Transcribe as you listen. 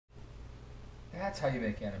That's how you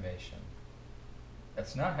make animation.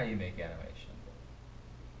 That's not how you make animation.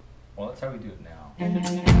 Well, that's how we do it now.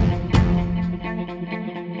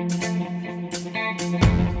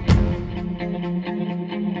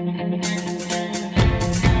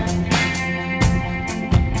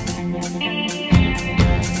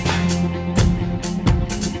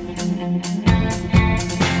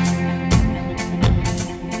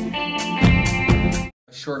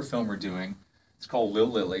 A short film we're doing, it's called Lil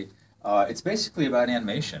Lily. It's basically about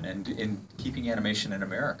animation and in keeping animation in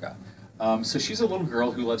America. So she's a little girl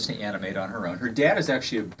who loves to animate on her own. Her dad is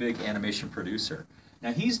actually a big animation producer.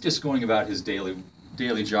 Now he's just going about his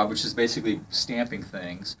daily job, which is basically stamping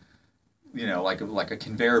things, you know, like a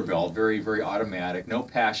conveyor belt, very, very automatic, no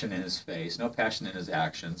passion in his face, no passion in his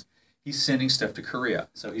actions. He's sending stuff to Korea.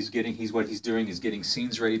 So what he's doing is getting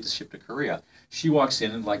scenes ready to ship to Korea. She walks in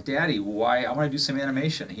and like, Daddy, why? I want to do some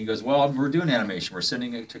animation. And he goes, well, we're doing animation. We're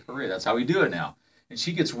sending it to Korea. That's how we do it now. And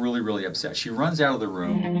she gets really, really upset. She runs out of the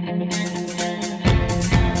room.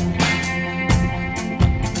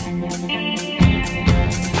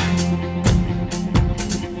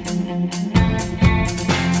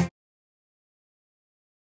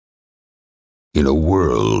 In a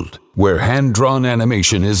world where hand-drawn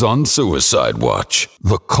animation is on suicide watch,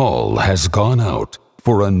 the call has gone out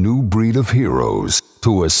for a new breed of heroes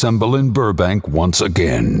to assemble in Burbank once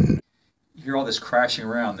again. You hear all this crashing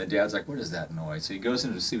around. The dad's like, what is that noise? So he goes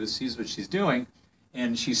in to sees what she's doing,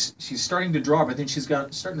 and she's starting to draw, but then she's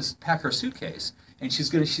starting to pack her suitcase. And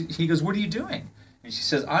he goes, what are you doing? And she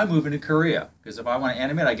says, I'm moving to Korea, because if I want to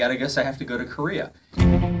animate, I guess I have to go to Korea.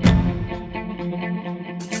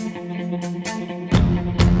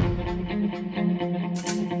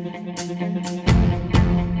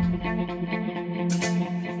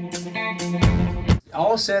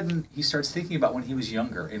 All of a sudden, he starts thinking about when he was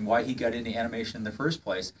younger and why he got into animation in the first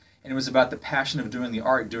place. And it was about the passion of doing the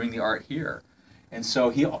art here. And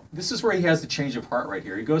so this is where he has the change of heart right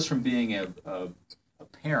here. He goes from being a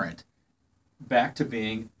parent back to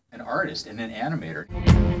being an artist and an animator.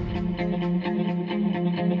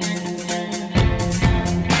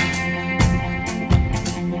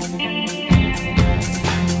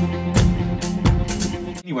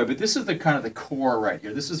 Anyway, but this is the kind of the core right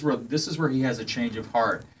here. This is where he has a change of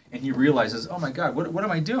heart, and he realizes, oh my God, what am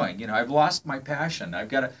I doing? You know, I've lost my passion. I've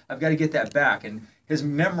got to get that back. And his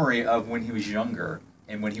memory of when he was younger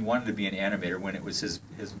and when he wanted to be an animator, when it was his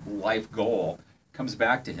life goal, comes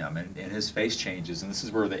back to him, and his face changes. And this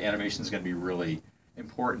is where the animation is going to be really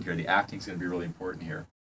important here. The acting is going to be really important here.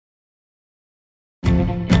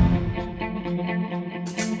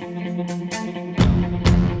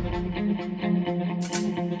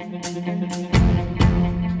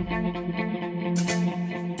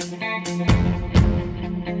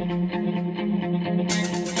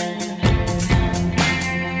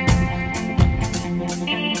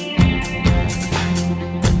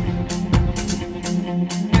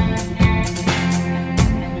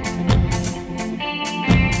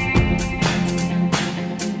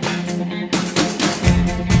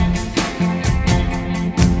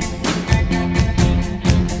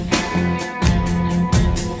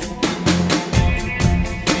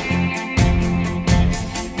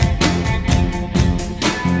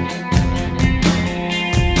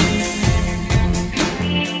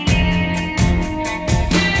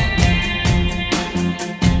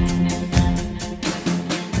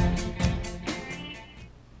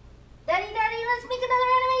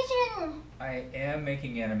 I am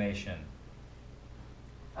making animation.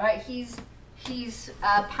 All right, he's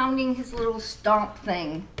pounding his little stomp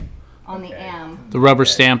thing on the M. The rubber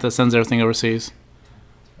stamp that sends everything overseas.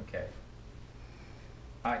 Okay.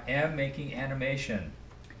 I am making animation.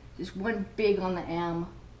 Just one big on the M.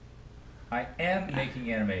 I am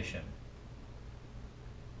making animation.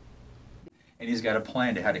 And he's got a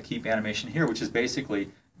plan to how to keep animation here, which is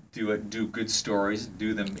basically do good stories,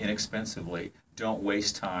 do them inexpensively, don't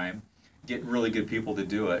waste time, get really good people to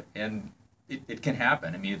do it, and it can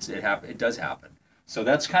happen. I mean, it does happen. So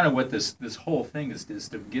that's kind of what this whole thing is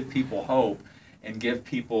to give people hope and give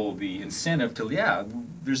people the incentive to, yeah,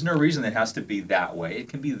 there's no reason it has to be that way. It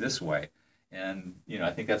can be this way. And, you know,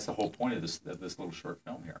 I think that's the whole point of this little short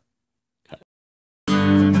film here.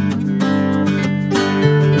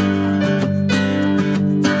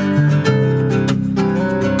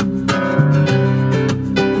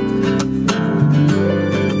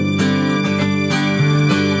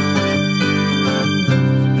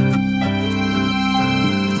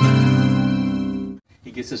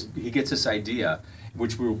 He gets this idea,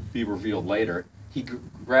 which will be revealed later. He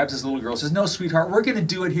grabs his little girl and says, no, sweetheart, we're going to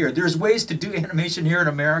do it here. There's ways to do animation here in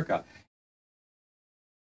America.